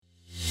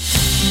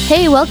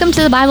Hey, welcome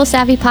to the Bible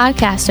Savvy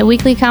Podcast, a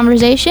weekly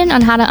conversation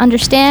on how to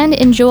understand,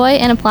 enjoy,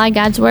 and apply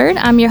God's Word.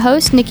 I'm your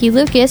host, Nikki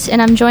Lucas,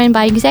 and I'm joined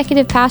by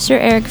Executive Pastor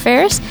Eric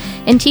Ferris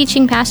and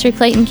Teaching Pastor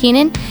Clayton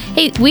Keenan.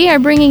 Hey, we are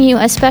bringing you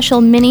a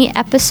special mini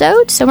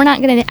episode, so we're not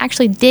going to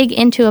actually dig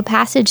into a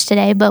passage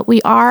today, but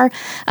we are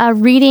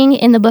reading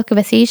in the book of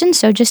Ephesians,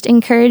 so just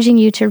encouraging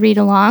you to read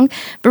along.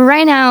 But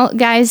right now,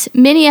 guys,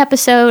 mini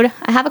episode,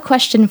 I have a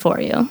question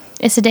for you.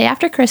 It's the day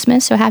after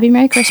Christmas, so happy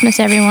Merry Christmas,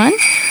 everyone.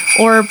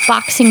 Or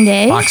Boxing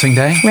Day. Boxing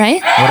Day? Right?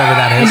 Whatever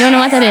that is. I don't know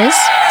what that is.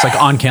 It's like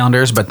on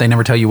calendars, but they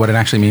never tell you what it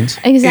actually means.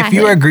 Exactly.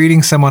 If you are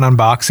greeting someone on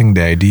Boxing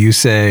Day, do you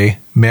say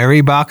Merry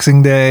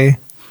Boxing Day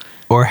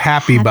or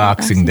Happy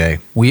Boxing Day?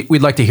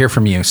 We'd like to hear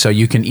from you, so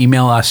you can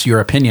email us your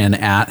opinion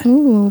at...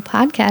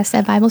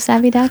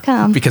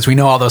 podcast@BibleSavvy.com. Because we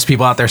know all those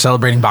people out there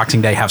celebrating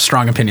Boxing Day have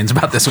strong opinions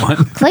about this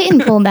one.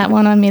 Clayton pulled that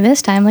one on me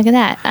this time. Look at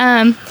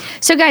that.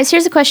 So guys,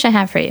 here's a question I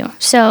have for you.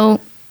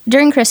 So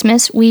during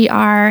Christmas, we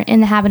are in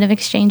the habit of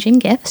exchanging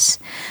gifts.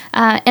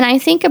 And I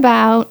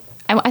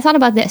thought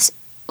about this.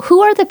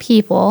 Who are the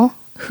people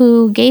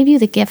who gave you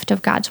the gift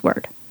of God's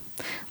Word?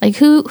 Like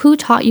who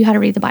taught you how to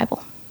read the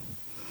Bible?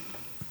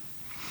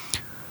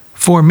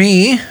 For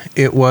me,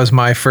 it was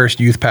my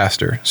first youth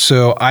pastor.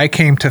 So I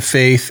came to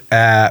faith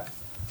at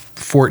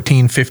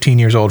 14, 15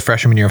 years old,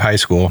 freshman year of high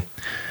school.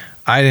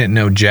 I didn't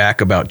know jack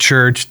about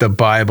church, the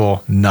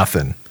Bible,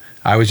 nothing.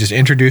 I was just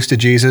introduced to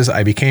Jesus.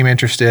 I became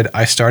interested.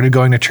 I started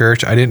going to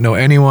church. I didn't know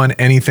anyone,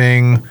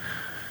 anything.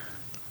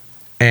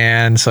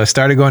 And so I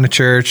started going to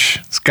church.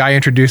 This guy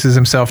introduces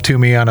himself to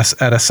me at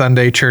a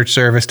Sunday church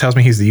service, tells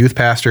me he's the youth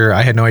pastor.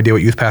 I had no idea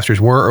what youth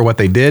pastors were or what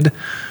they did.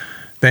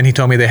 Then he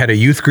told me they had a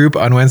youth group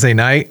on Wednesday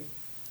night.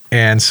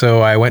 And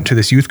so I went to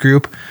this youth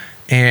group,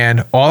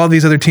 and all of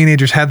these other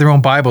teenagers had their own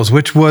Bibles,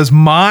 which was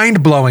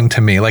mind-blowing to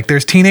me. Like,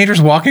 there's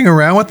teenagers walking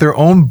around with their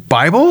own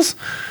Bibles.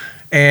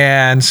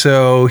 And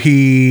so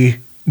he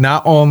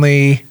not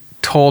only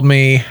told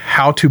me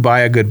how to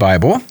buy a good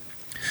Bible,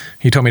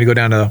 he told me to go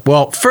down to,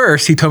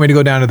 first he told me to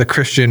go down to the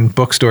Christian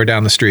bookstore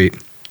down the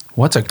street.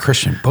 What's a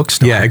Christian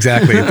bookstore? Yeah,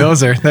 exactly.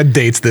 That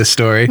dates this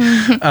story.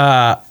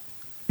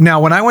 Now,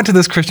 when I went to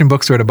this Christian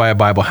bookstore to buy a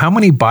Bible, how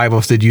many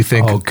Bibles did you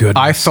think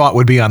I thought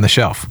would be on the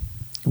shelf?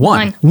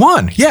 One.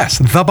 Yes,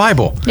 the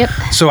Bible. Yep.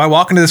 So I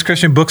walk into this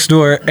Christian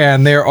bookstore,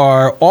 and there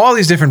are all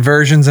these different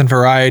versions and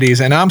varieties,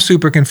 and I'm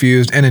super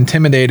confused and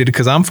intimidated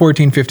because I'm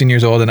 14, 15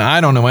 years old, and I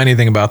don't know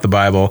anything about the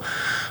Bible.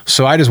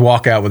 So I just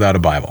walk out without a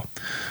Bible.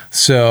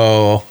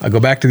 So I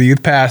go back to the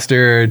youth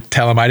pastor,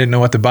 tell him I didn't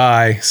know what to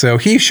buy. So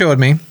he showed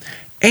me,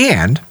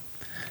 and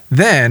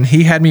then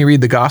he had me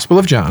read the Gospel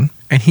of John,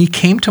 and he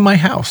came to my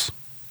house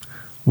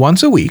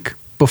once a week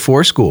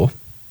before school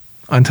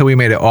until we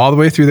made it all the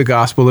way through the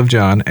Gospel of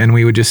John, and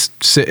we would just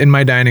sit in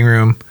my dining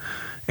room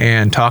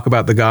and talk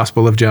about the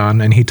Gospel of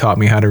John, and he taught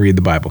me how to read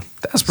the Bible.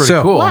 That's pretty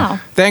cool. Wow.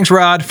 Thanks,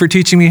 Rod, for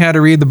teaching me how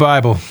to read the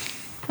Bible.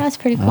 That's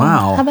pretty cool.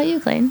 Wow. How about you,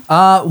 Clayton?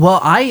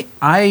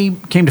 I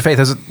came to faith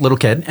as a little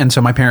kid, and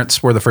so my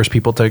parents were the first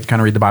people to kind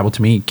of read the Bible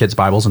to me, kids'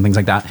 Bibles and things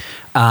like that.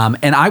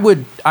 And I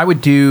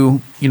would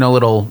do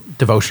little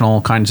devotional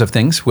kinds of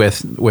things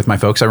with my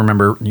folks. I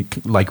remember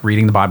like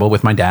reading the Bible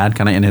with my dad,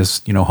 kind of in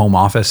his home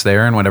office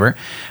there and whatever.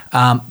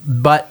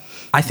 But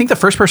I think the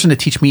first person to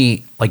teach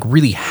me like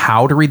really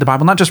how to read the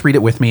Bible, not just read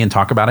it with me and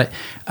talk about it,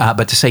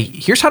 but to say,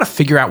 here's how to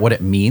figure out what it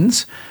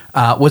means,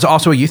 was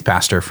also a youth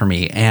pastor for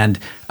me. And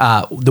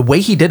the way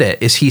he did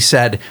it is he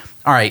said,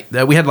 all right,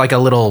 we had like a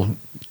little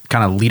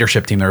kind of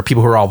leadership team. There were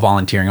people who were all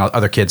volunteering,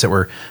 other kids that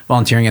were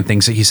volunteering and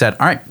things. He said,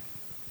 all right,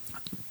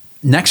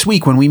 next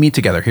week when we meet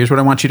together, here's what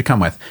I want you to come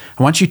with.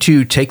 I want you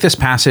to take this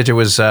passage. It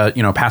was a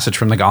passage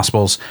from the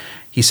Gospels.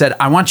 He said,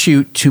 I want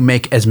you to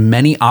make as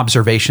many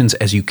observations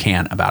as you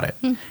can about it.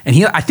 And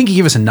I think he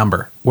gave us a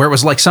number where it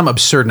was like some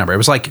absurd number. It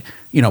was like,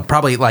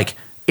 probably like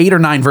 8 or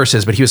 9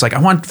 verses, but he was like,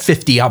 I want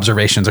 50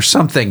 observations or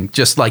something.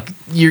 Just like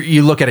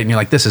you look at it and you're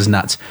like, this is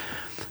nuts.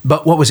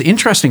 But what was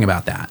interesting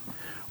about that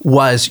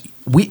was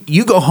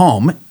you go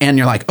home and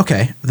you're like,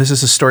 okay, this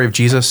is a story of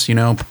Jesus,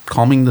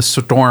 calming the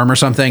storm or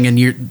something. And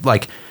you're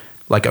like,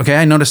 okay,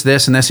 I noticed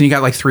this and this, and you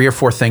got like 3 or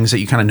 4 things that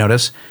you kind of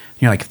notice.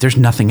 And you're like, there's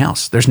nothing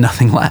else. There's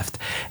nothing left.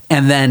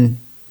 And then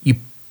you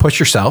push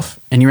yourself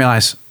and you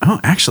realize, oh,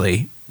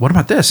 actually, what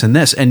about this and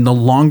this? And the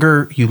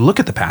longer you look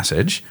at the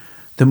passage,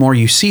 the more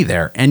you see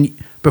there. And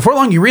before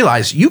long, you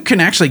realize you can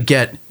actually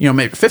get,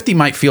 maybe 50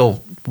 might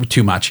feel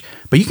too much,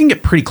 but you can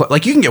get pretty close.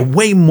 Like you can get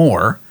way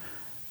more,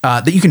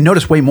 that you can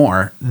notice way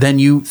more than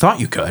you thought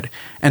you could.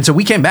 And so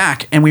we came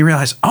back and we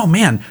realized, oh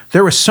man,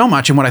 there was so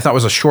much in what I thought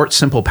was a short,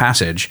 simple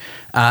passage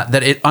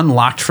that it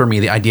unlocked for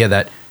me the idea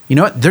that,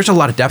 there's a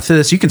lot of depth to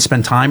this. You can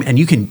spend time and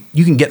you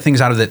can get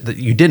things out of it that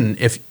you didn't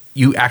if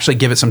you actually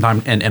give it some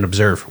time and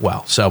observe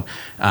well. So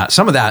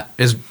some of that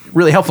is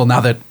really helpful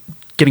now that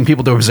getting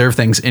people to observe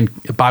things in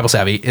Bible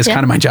Savvy is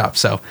kind of my job.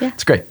 So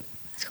it's great.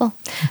 That's cool.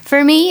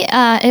 For me,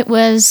 it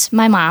was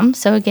my mom.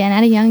 So again,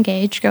 at a young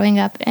age, growing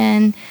up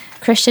in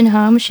Christian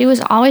home, she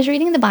was always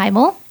reading the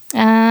Bible.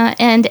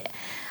 And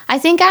I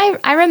think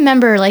I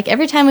remember, like,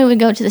 every time we would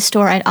go to the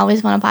store, I'd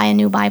always want to buy a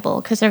new Bible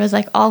because there was,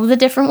 like, all of the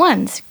different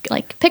ones,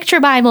 like picture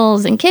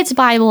Bibles and kids'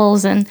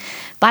 Bibles and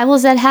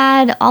Bibles that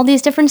had all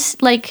these different,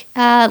 like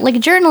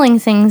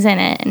journaling things in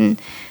it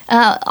and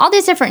all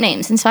these different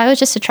names. And so I was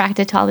just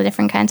attracted to all the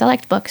different kinds. I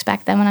liked books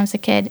back then when I was a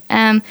kid.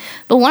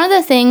 But one of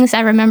the things I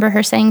remember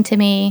her saying to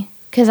me,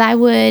 because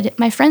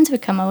my friends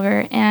would come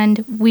over and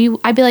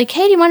I'd be like,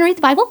 hey, do you want to read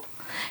the Bible?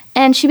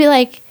 And she'd be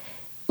like,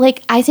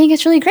 I think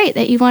it's really great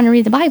that you want to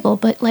read the Bible,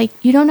 but, like,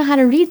 you don't know how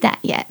to read that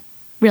yet,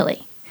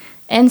 really.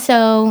 And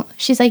so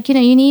she's like, you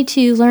need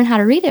to learn how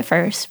to read it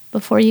first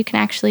before you can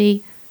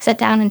actually sit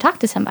down and talk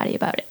to somebody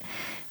about it.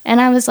 And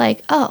I was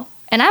like, oh.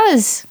 And I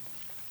was,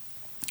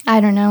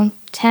 I don't know,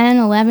 10,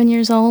 11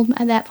 years old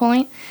at that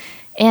point.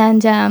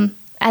 And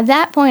at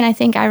that point, I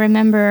think I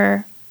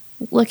remember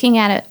looking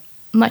at it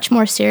much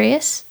more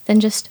serious than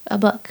just a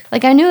book.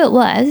 Like, I knew it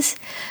was,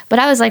 but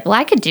I was like, well,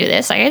 I could do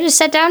this. I could just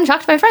sit down and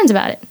talk to my friends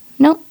about it.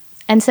 Nope.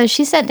 And so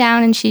she sat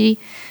down and she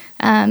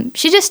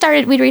just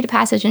started, we'd read a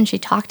passage and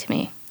she'd talk to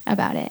me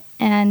about it.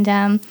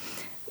 And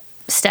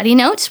study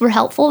notes were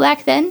helpful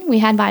back then. We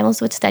had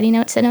Bibles with study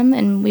notes in them,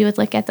 and we would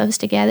look at those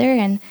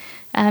together,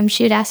 and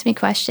she would ask me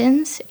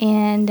questions.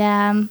 And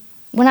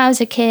when I was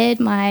a kid,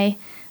 my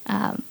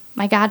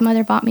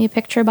godmother bought me a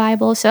picture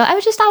Bible. So I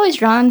was just always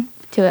drawn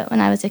to it when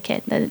I was a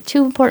kid. The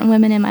two important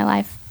women in my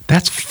life.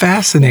 That's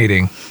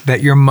fascinating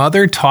that your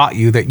mother taught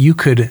you that you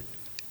could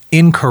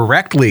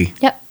incorrectly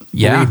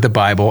read the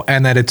Bible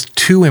and that it's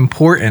too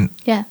important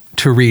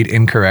to read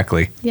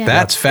incorrectly. Yeah.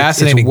 That's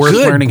fascinating. It's worth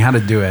learning how to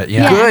do it.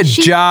 Yeah. Good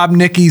job,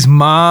 Nikki's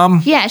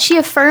mom. Yeah, she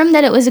affirmed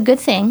that it was a good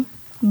thing,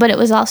 but it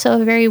was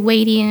also a very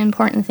weighty and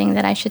important thing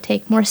that I should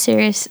take more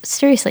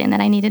seriously and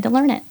that I needed to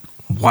learn it.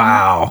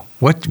 Wow.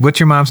 What's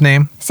your mom's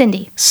name?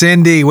 Cindy.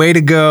 Cindy, way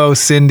to go,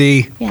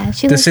 Cindy. Yeah,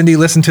 does Cindy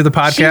listen to the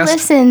podcast? She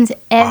listens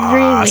every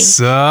week.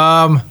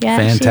 Awesome. Yeah,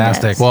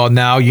 fantastic. Well,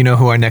 now you know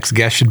who our next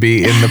guest should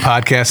be in the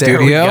podcast studio.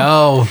 There we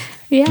go.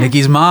 Yeah.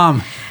 Nikki's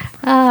mom.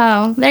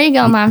 Oh, there you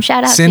go, Mom.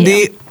 Shout out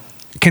Cindy, to you.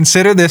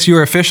 Consider this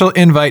your official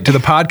invite to the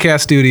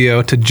podcast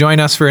studio to join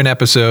us for an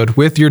episode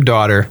with your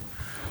daughter,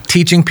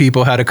 teaching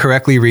people how to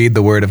correctly read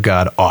the Word of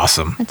God.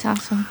 Awesome. That's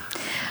awesome.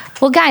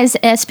 Well, guys,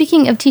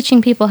 speaking of teaching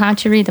people how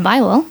to read the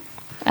Bible,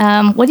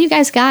 what do you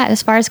guys got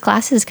as far as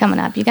classes coming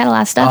up? You got a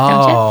lot of stuff,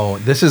 don't you? Oh,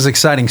 this is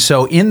exciting.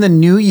 So in the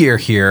new year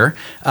here,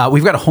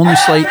 we've got a whole new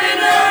slate.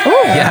 Ooh.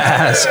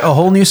 Yes, a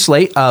whole new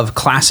slate of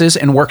classes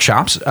and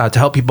workshops to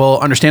help people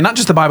understand not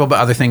just the Bible, but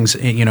other things,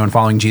 in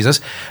following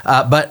Jesus.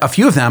 But a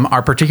few of them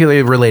are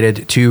particularly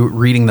related to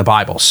reading the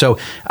Bible. So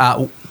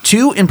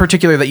two in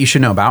particular that you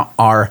should know about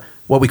are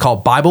what we call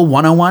Bible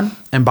 101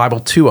 and Bible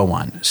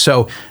 201.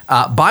 So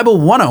Bible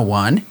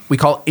 101, we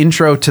call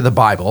Intro to the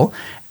Bible,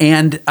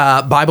 and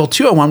Bible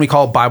 201, we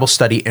call Bible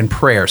Study and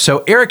Prayer.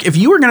 So Eric, if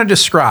you were going to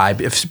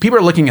describe, if people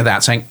are looking at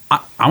that saying,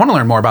 I want to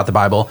learn more about the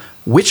Bible,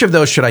 which of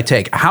those should I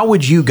take? How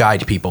would you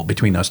guide people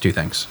between those two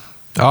things?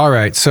 All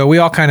right. So we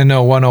all kind of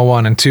know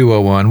 101 and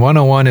 201.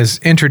 101 is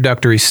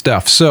introductory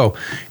stuff. So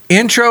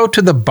Intro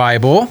to the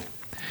Bible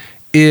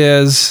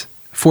is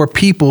for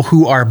people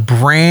who are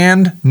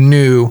brand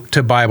new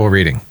to Bible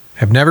reading,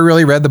 have never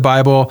really read the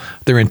Bible,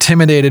 they're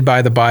intimidated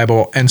by the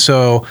Bible. And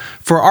so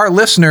for our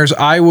listeners,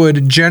 I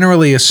would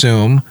generally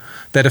assume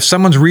that if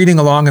someone's reading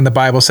along in the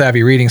Bible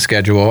Savvy reading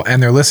schedule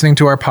and they're listening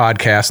to our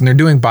podcast and they're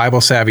doing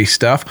Bible Savvy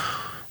stuff,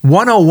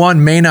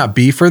 101 may not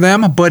be for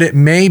them, but it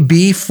may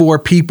be for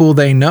people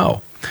they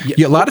know.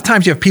 A lot of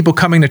times you have people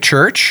coming to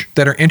church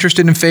that are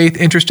interested in faith,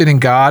 interested in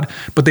God,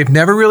 but they've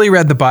never really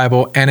read the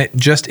Bible and it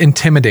just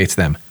intimidates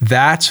them.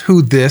 That's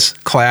who this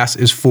class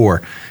is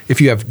for.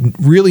 If you have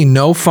really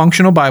no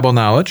functional Bible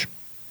knowledge,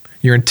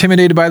 you're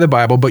intimidated by the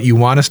Bible, but you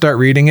want to start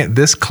reading it,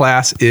 this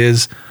class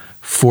is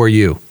for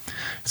you.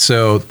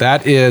 So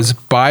that is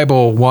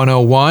Bible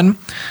 101,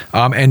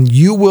 and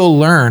you will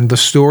learn the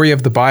story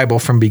of the Bible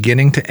from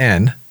beginning to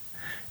end.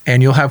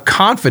 And you'll have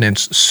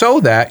confidence so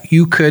that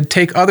you could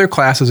take other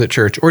classes at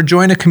church or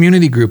join a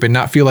community group and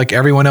not feel like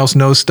everyone else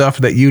knows stuff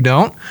that you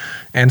don't.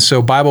 And so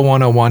Bible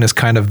 101 is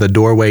kind of the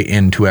doorway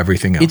into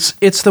everything else.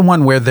 It's the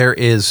one where there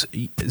is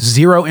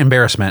zero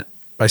embarrassment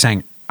by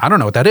saying, I don't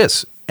know what that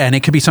is. And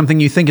it could be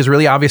something you think is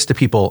really obvious to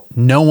people.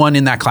 No one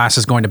in that class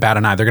is going to bat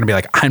an eye. They're going to be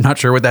like, I'm not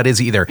sure what that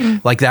is either.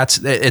 Like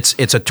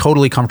it's a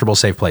totally comfortable,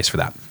 safe place for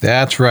that.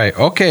 That's right.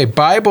 Okay,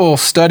 Bible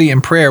Study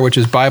and Prayer, which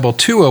is Bible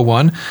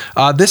 201.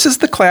 This is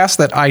the class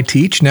that I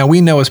teach. Now,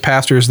 we know as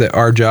pastors that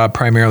our job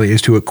primarily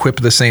is to equip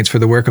the saints for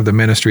the work of the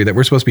ministry, that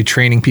we're supposed to be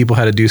training people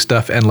how to do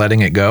stuff and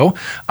letting it go.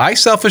 I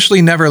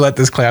selfishly never let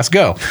this class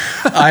go.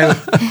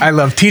 I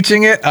love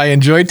teaching it. I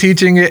enjoy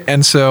teaching it.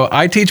 And so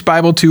I teach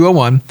Bible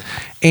 201.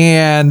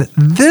 And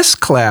this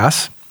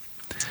class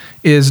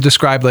is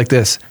described like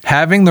this: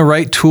 having the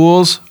right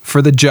tools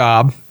for the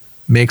job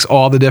makes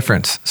all the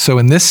difference. So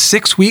in this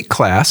 6-week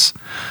class,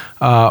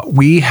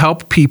 we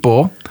help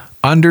people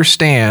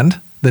understand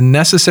the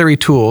necessary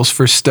tools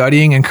for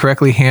studying and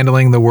correctly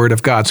handling the Word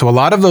of God. So a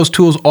lot of those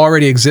tools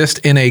already exist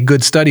in a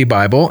good study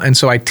Bible. And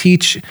so I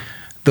teach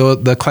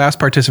the class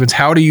participants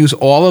how to use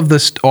all of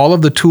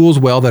the tools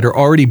well that are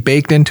already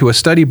baked into a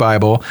study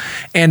Bible.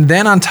 And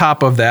then on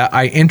top of that,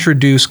 I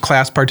introduce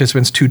class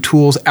participants to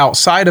tools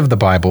outside of the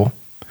Bible,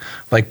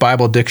 like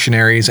Bible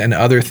dictionaries and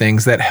other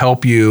things that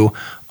help you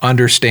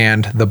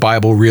understand the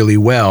Bible really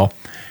well.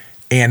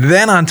 And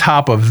then on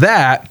top of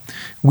that,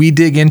 we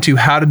dig into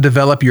how to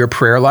develop your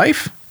prayer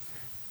life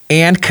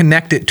and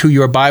connect it to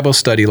your Bible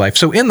study life.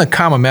 So in the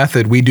Comma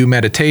Method, we do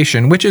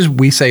meditation, which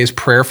we say is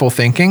prayerful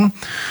thinking.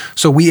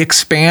 So we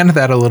expand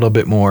that a little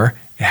bit more.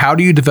 How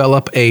do you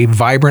develop a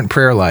vibrant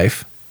prayer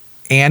life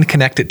and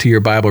connect it to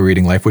your Bible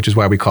reading life, which is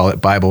why we call it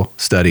Bible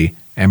study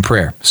and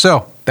prayer.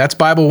 So that's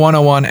Bible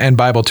 101 and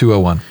Bible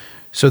 201.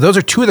 So those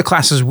are two of the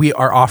classes we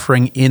are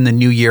offering in the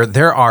new year.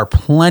 There are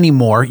plenty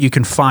more. You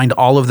can find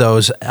all of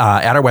those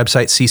at our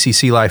website,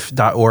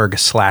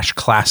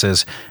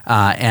 ccclife.org/classes.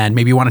 And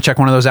maybe you want to check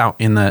one of those out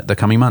in the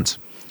coming months.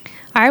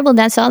 All right, well,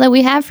 that's all that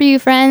we have for you,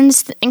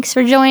 friends. Thanks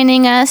for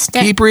joining us.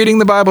 Keep reading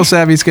the Bible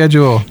Savvy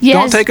schedule. Yes.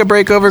 Don't take a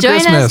break over Join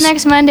Christmas. us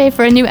next Monday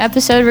for a new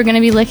episode. We're going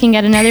to be looking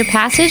at another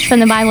passage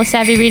from the Bible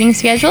Savvy reading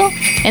schedule.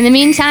 In the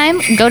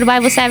meantime, go to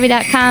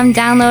BibleSavvy.com,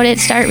 download it,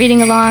 start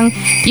reading along.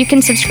 You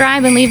can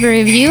subscribe and leave a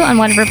review on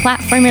whatever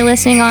platform you're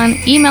listening on.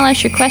 Email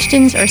us your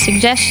questions or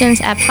suggestions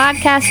at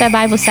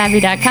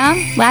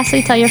podcast@BibleSavvy.com.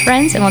 Lastly, tell your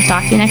friends, and we'll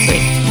talk to you next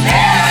week.